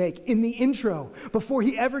trying to make in the intro, before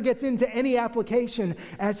he ever gets into any application.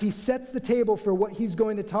 As he sets the table for what he's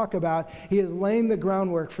going to talk about, he is laying the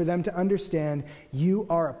groundwork for them to understand you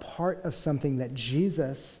are a part of something that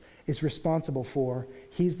Jesus is responsible for.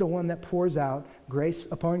 He's the one that pours out grace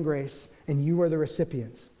upon grace, and you are the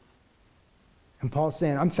recipients. And Paul's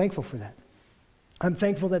saying, I'm thankful for that. I'm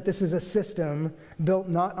thankful that this is a system built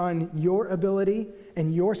not on your ability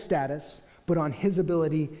and your status, but on his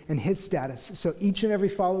ability and his status. So each and every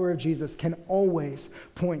follower of Jesus can always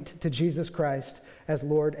point to Jesus Christ as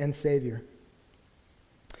Lord and Savior.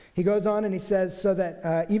 He goes on and he says, so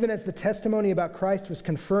that even as the testimony about Christ was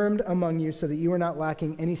confirmed among you, so that you are not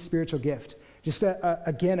lacking any spiritual gift. Just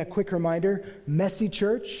again, a quick reminder, messy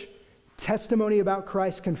church, testimony about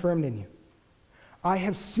Christ confirmed in you. I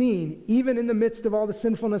have seen, even in the midst of all the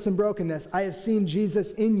sinfulness and brokenness, I have seen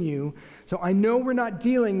Jesus in you. So I know we're not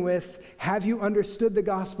dealing with, have you understood the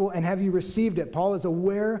gospel and have you received it? Paul is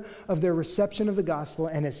aware of their reception of the gospel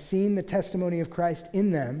and has seen the testimony of Christ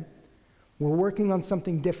in them. We're working on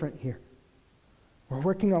something different here. We're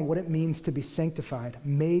working on what it means to be sanctified,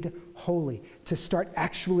 made holy, to start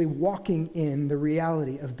actually walking in the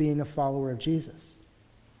reality of being a follower of Jesus.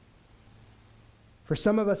 For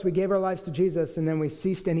some of us, we gave our lives to Jesus and then we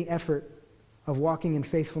ceased any effort of walking in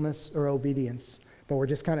faithfulness or obedience, but we're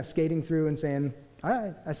just kind of skating through and saying,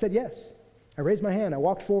 I said yes. I raised my hand. I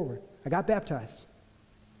walked forward. I got baptized.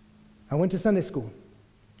 I went to Sunday school.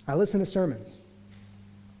 I listened to sermons.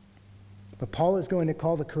 But Paul is going to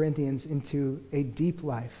call the Corinthians into a deep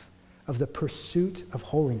life of the pursuit of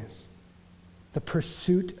holiness, the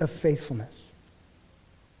pursuit of faithfulness,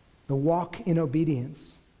 the walk in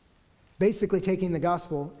obedience, basically taking the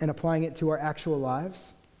gospel and applying it to our actual lives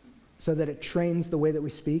so that it trains the way that we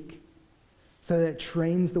speak, so that it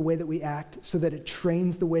trains the way that we act, so that it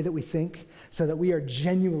trains the way that we think, so that we are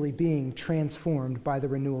genuinely being transformed by the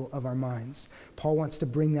renewal of our minds. Paul wants to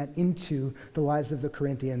bring that into the lives of the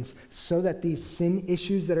Corinthians so that these sin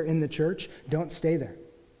issues that are in the church don't stay there.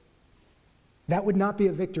 That would not be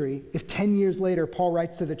a victory if 10 years later Paul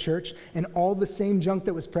writes to the church and all the same junk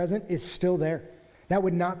that was present is still there. That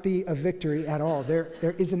would not be a victory at all.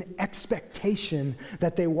 There is an expectation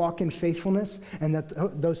that they walk in faithfulness and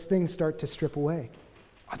that those things start to strip away.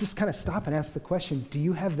 I'll just kind of stop and ask the question, do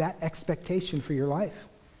you have that expectation for your life?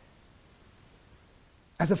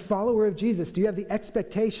 As a follower of Jesus, do you have the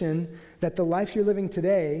expectation that the life you're living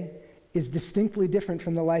today is distinctly different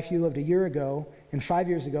from the life you lived a year ago and 5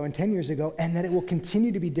 years ago and 10 years ago, and that it will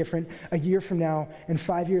continue to be different a year from now and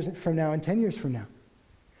 5 years from now and 10 years from now?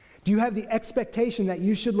 Do you have the expectation that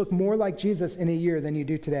you should look more like Jesus in a year than you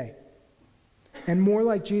do today? And more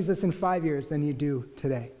like Jesus in 5 years than you do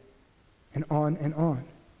today? And on and on.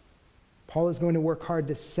 Paul is going to work hard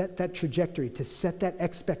to set that trajectory, to set that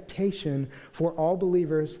expectation for all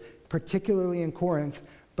believers, particularly in Corinth,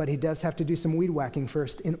 but he does have to do some weed whacking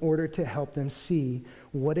first in order to help them see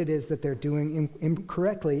what it is that they're doing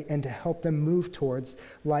incorrectly and to help them move towards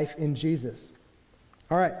life in Jesus.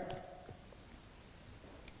 All right.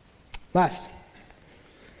 Last.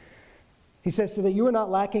 He says, so that you are not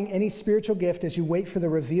lacking any spiritual gift as you wait for the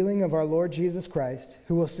revealing of our Lord Jesus Christ,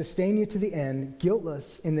 who will sustain you to the end,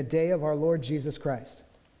 guiltless in the day of our Lord Jesus Christ.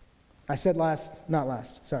 I said a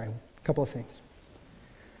couple of things.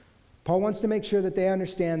 Paul wants to make sure that they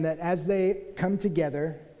understand that as they come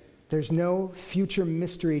together, there's no future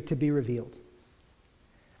mystery to be revealed.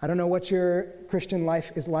 I don't know what your Christian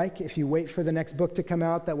life is like if you wait for the next book to come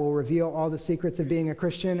out that will reveal all the secrets of being a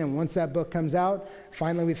Christian, and once that book comes out,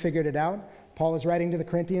 finally we figured it out. Paul is writing to the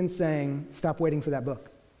Corinthians saying, stop waiting for that book.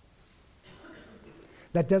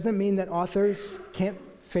 That doesn't mean that authors can't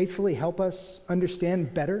faithfully help us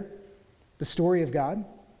understand better the story of God.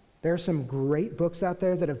 There are some great books out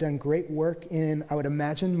there that have done great work in, I would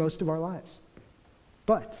imagine, most of our lives.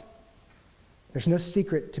 But there's no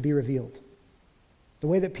secret to be revealed. The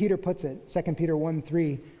way that Peter puts it, 2 Peter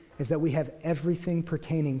 1:3, is that we have everything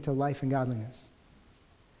pertaining to life and godliness.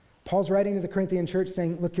 Paul's writing to the Corinthian church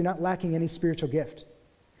saying, look, you're not lacking any spiritual gift.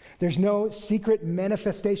 There's no secret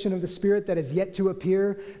manifestation of the Spirit that is yet to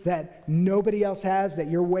appear that nobody else has, that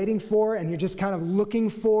you're waiting for, and you're just kind of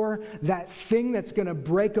looking for that thing that's going to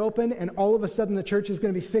break open, and all of a sudden the church is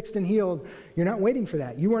going to be fixed and healed. You're not waiting for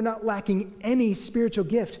that. You are not lacking any spiritual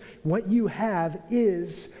gift. What you have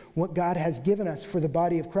is what God has given us for the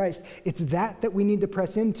body of Christ. It's that we need to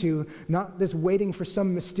press into, not this waiting for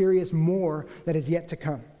some mysterious more that is yet to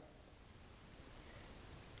come.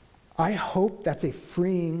 I hope that's a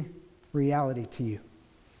freeing reality to you.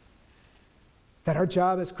 That our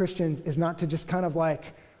job as Christians is not to just kind of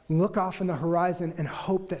like look off in the horizon and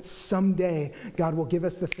hope that someday God will give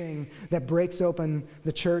us the thing that breaks open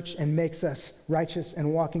the church and makes us righteous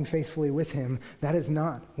and walking faithfully with Him. That is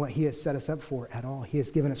not what He has set us up for at all. He has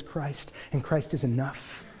given us Christ, and Christ is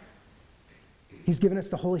enough. He's given us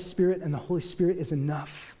the Holy Spirit, and the Holy Spirit is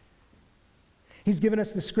enough. He's given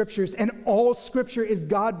us the Scriptures, and all Scripture is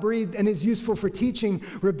God-breathed and is useful for teaching,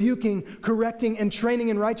 rebuking, correcting, and training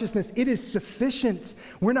in righteousness. It is sufficient.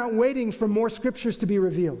 We're not waiting for more Scriptures to be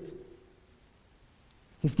revealed.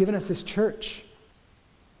 He's given us His church.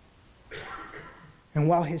 And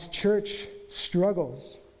while His church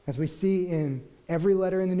struggles, as we see in every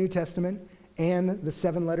letter in the New Testament and the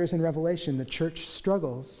 7 letters in Revelation, the church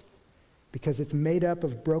struggles because it's made up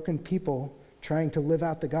of broken people trying to live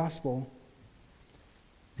out the gospel.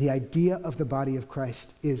 The idea of the body of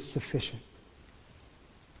Christ is sufficient.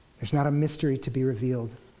 There's not a mystery to be revealed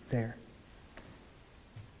there.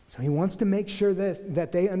 So he wants to make sure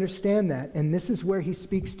that they understand that, and this is where he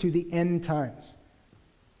speaks to the end times.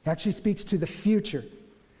 He actually speaks to the future.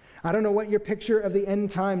 I don't know what your picture of the end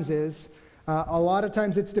times is. A lot of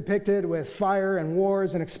times it's depicted with fire and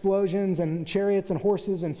wars and explosions and chariots and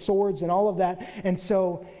horses and swords and all of that. And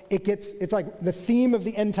so it's like the theme of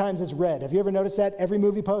the end times is red. Have you ever noticed that? Every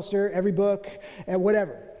movie poster, every book,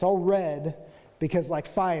 whatever. It's all red. because like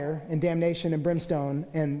fire and damnation and brimstone,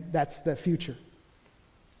 and that's the future.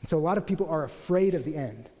 And so a lot of people are afraid of the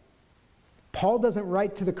end. Paul doesn't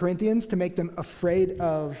write to the Corinthians to make them afraid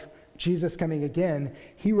of Jesus coming again.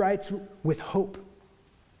 He writes with hope.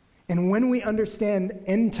 And when we understand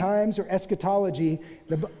end times or eschatology,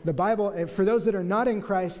 the Bible, for those that are not in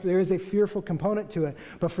Christ, there is a fearful component to it.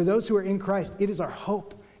 But for those who are in Christ, it is our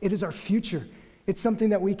hope. It is our future. It's something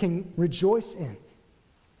that we can rejoice in.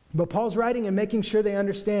 But Paul's writing and making sure they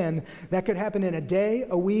understand that could happen in a day,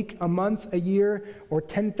 a week, a month, a year, or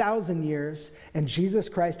 10,000 years, and Jesus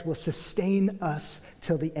Christ will sustain us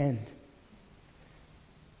till the end.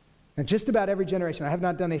 And just about every generation, I have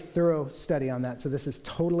not done a thorough study on that, so this is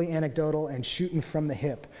totally anecdotal and shooting from the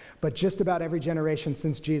hip, but just about every generation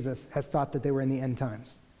since Jesus has thought that they were in the end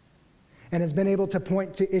times and has been able to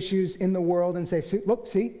point to issues in the world and say, look,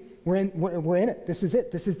 see, we're in it. This is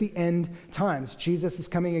it. This is the end times. Jesus is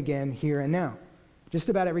coming again here and now. Just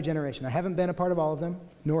about every generation. I haven't been a part of all of them,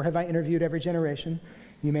 nor have I interviewed every generation.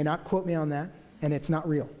 You may not quote me on that, and it's not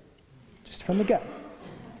real. Just from the gut.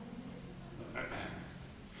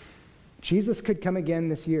 Jesus could come again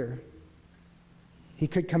this year. He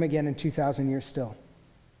could come again in 2,000 years still.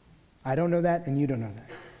 I don't know that, and you don't know that.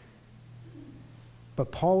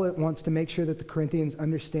 But Paul wants to make sure that the Corinthians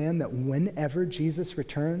understand that whenever Jesus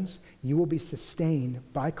returns, you will be sustained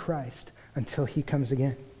by Christ until he comes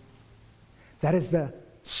again. That is the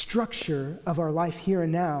structure of our life here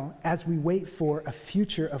and now as we wait for a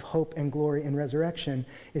future of hope and glory and resurrection,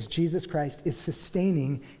 is Jesus Christ is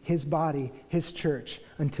sustaining his body, his church,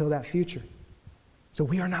 until that future. So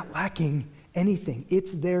we are not lacking anything.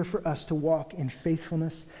 It's there for us to walk in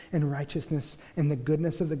faithfulness and righteousness and the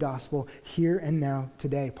goodness of the gospel here and now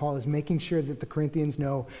today. Paul is making sure that the Corinthians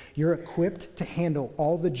know you're equipped to handle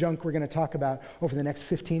all the junk we're going to talk about over the next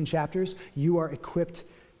 15 chapters. You are equipped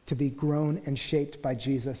to be grown and shaped by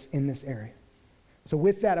Jesus in this area. So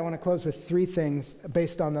with that, I want to close with three things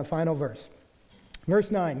based on the final verse.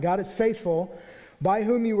 Verse 9, God is faithful, by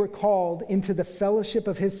whom you were called into the fellowship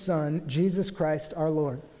of his Son, Jesus Christ our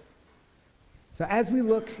Lord. So as we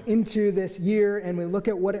look into this year and we look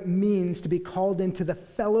at what it means to be called into the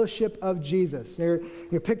fellowship of Jesus, your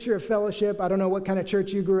picture of fellowship, I don't know what kind of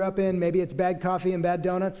church you grew up in, maybe it's bad coffee and bad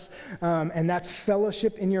donuts, and that's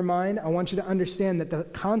fellowship in your mind. I want you to understand that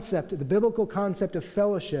the biblical concept of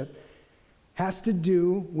fellowship has to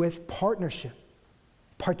do with partnership,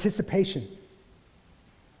 participation.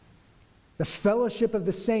 The fellowship of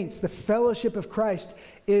the saints, the fellowship of Christ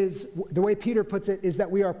is, the way Peter puts it, is that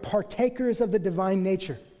we are partakers of the divine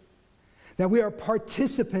nature. That we are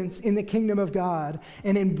participants in the kingdom of God,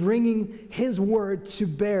 and in bringing his word to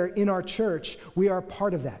bear in our church, we are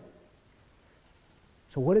part of that.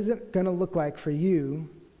 So what is it going to look like for you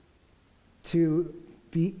to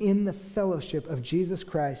be in the fellowship of Jesus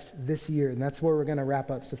Christ this year? And that's where we're going to wrap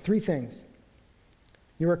up. So three things.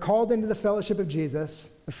 You are called into the fellowship of Jesus.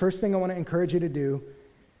 The first thing I want to encourage you to do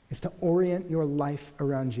is to orient your life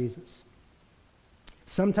around Jesus.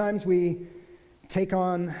 Sometimes we take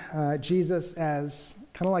on Jesus as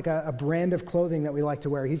kind of like a brand of clothing that we like to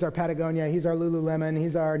wear. He's our Patagonia, he's our Lululemon,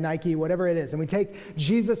 he's our Nike, whatever it is. And we take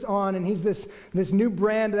Jesus on, and he's this new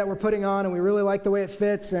brand that we're putting on, and we really like the way it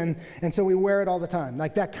fits, and so we wear it all the time,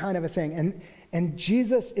 like that kind of a thing. And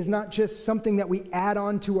Jesus is not just something that we add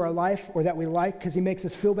on to our life or that we like because he makes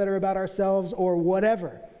us feel better about ourselves or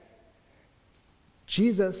whatever.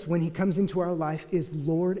 Jesus, when he comes into our life, is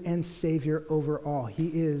Lord and Savior over all. He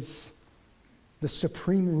is the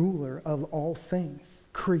supreme ruler of all things,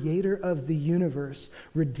 creator of the universe,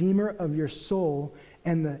 redeemer of your soul,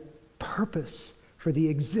 and the purpose for the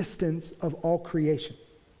existence of all creation.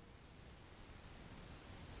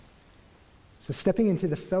 So stepping into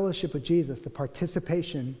the fellowship with Jesus, the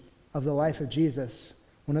participation of the life of Jesus,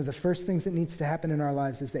 one of the first things that needs to happen in our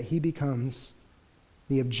lives is that he becomes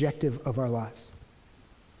the objective of our lives.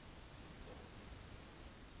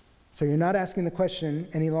 So you're not asking the question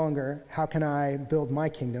any longer, how can I build my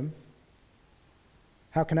kingdom?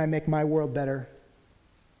 How can I make my world better?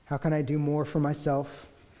 How can I do more for myself?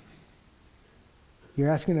 You're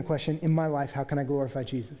asking the question, in my life, how can I glorify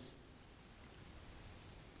Jesus?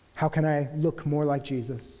 How can I look more like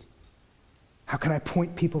Jesus? How can I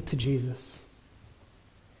point people to Jesus?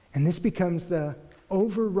 And this becomes the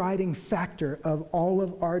overriding factor of all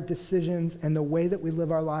of our decisions and the way that we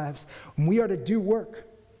live our lives. When we are to do work,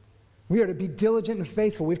 we are to be diligent and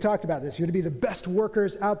faithful. We've talked about this. You're to be the best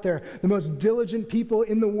workers out there, the most diligent people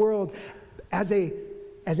in the world. As a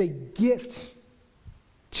gift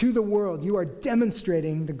to the world, you are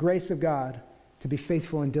demonstrating the grace of God to be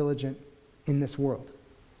faithful and diligent in this world.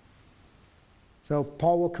 So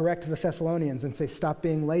Paul will correct the Thessalonians and say, stop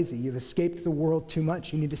being lazy. You've escaped the world too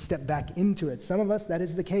much. You need to step back into it. Some of us, that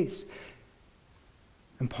is the case.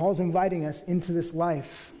 And Paul's inviting us into this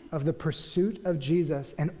life of the pursuit of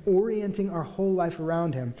Jesus and orienting our whole life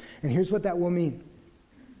around him. And here's what that will mean.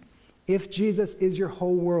 If Jesus is your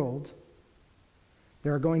whole world,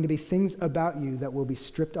 there are going to be things about you that will be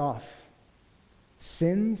stripped off.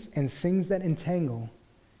 Sins and things that entangle,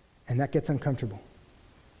 and that gets uncomfortable.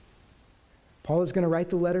 Paul is going to write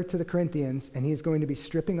the letter to the Corinthians, and he is going to be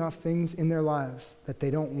stripping off things in their lives that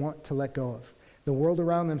they don't want to let go of. The world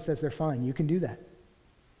around them says they're fine. You can do that.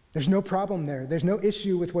 There's no problem there. There's no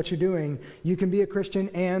issue with what you're doing. You can be a Christian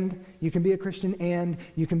and you can be a Christian and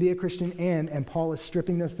you can be a Christian and Paul is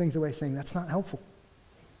stripping those things away, saying that's not helpful.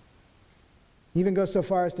 He even goes so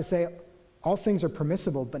far as to say all things are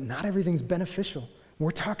permissible, but not everything's beneficial.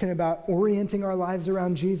 We're talking about orienting our lives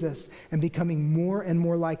around Jesus and becoming more and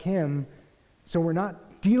more like him. So we're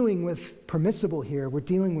not dealing with permissible here. We're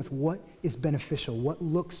dealing with what is beneficial, what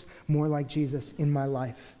looks more like Jesus in my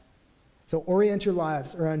life. So orient your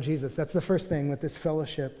lives around Jesus. That's the first thing with this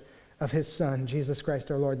fellowship of his Son, Jesus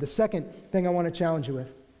Christ our Lord. The second thing I want to challenge you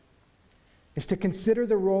with is to consider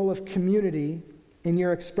the role of community in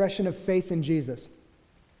your expression of faith in Jesus.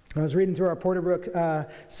 I was reading through our Porterbrook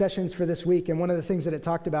sessions for this week, and one of the things that it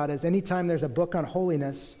talked about is anytime there's a book on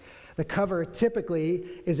holiness, the cover typically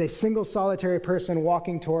is a single solitary person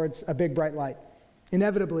walking towards a big bright light.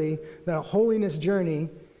 Inevitably, the holiness journey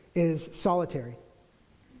is solitary.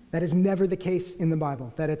 That is never the case in the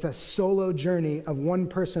Bible, that it's a solo journey of one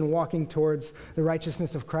person walking towards the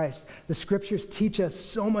righteousness of Christ. The scriptures teach us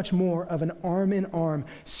so much more of an arm in arm,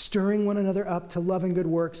 stirring one another up to love and good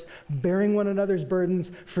works, bearing one another's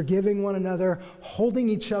burdens, forgiving one another, holding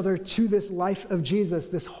each other to this life of Jesus,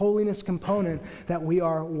 this holiness component that we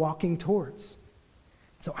are walking towards.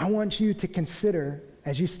 So I want you to consider,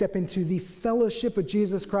 as you step into the fellowship with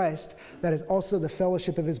Jesus Christ, that is also the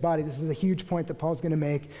fellowship of his body. This is a huge point that Paul's going to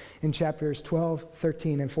make in chapters 12,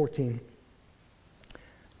 13, and 14.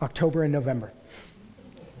 October and November.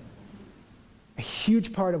 A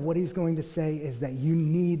huge part of what he's going to say is that you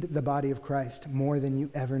need the body of Christ more than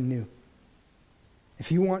you ever knew.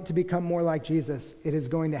 If you want to become more like Jesus, it is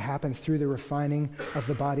going to happen through the refining of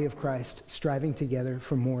the body of Christ, striving together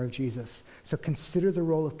for more of Jesus. So consider the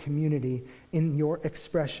role of community in your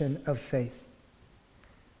expression of faith.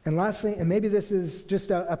 And lastly, and maybe this is just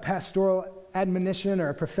a pastoral admonition or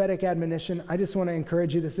a prophetic admonition, I just want to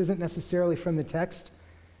encourage you, this isn't necessarily from the text.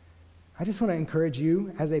 I just want to encourage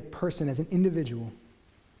you as a person, as an individual,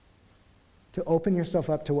 to open yourself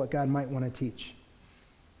up to what God might want to teach,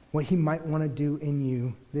 what he might want to do in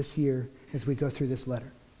you this year as we go through this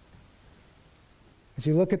letter. As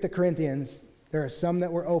you look at the Corinthians, there are some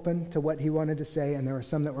that were open to what he wanted to say, and there are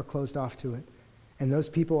some that were closed off to it. And those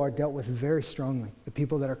people are dealt with very strongly. The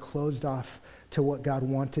people that are closed off to what God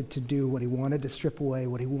wanted to do, what he wanted to strip away,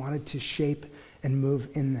 what he wanted to shape and move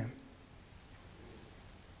in them.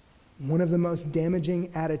 One of the most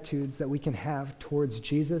damaging attitudes that we can have towards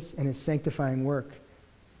Jesus and his sanctifying work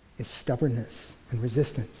is stubbornness and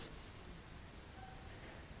resistance.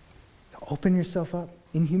 So open yourself up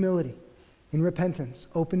in humility, in repentance.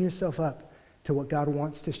 Open yourself up to what God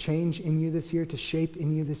wants to change in you this year, to shape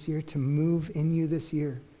in you this year, to move in you this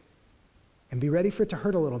year. And be ready for it to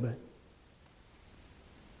hurt a little bit.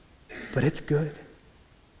 But it's good.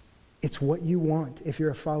 It's what you want if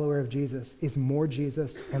you're a follower of Jesus, is more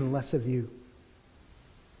Jesus and less of you.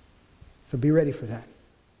 So be ready for that.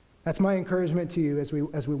 That's my encouragement to you as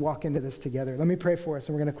we walk into this together. Let me pray for us,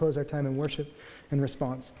 and we're going to close our time in worship and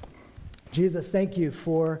response. Jesus, thank you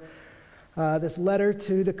for this letter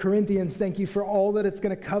to the Corinthians. Thank you for all that it's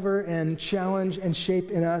going to cover and challenge and shape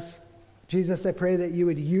in us. Jesus, I pray that you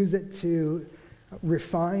would use it to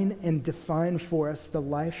refine and define for us the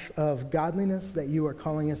life of godliness that you are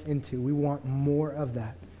calling us into. We want more of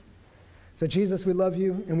that. So Jesus, we love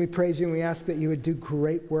you and we praise you, and we ask that you would do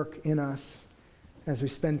great work in us as we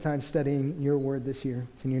spend time studying your word this year.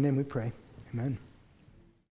 It's in your name we pray. Amen.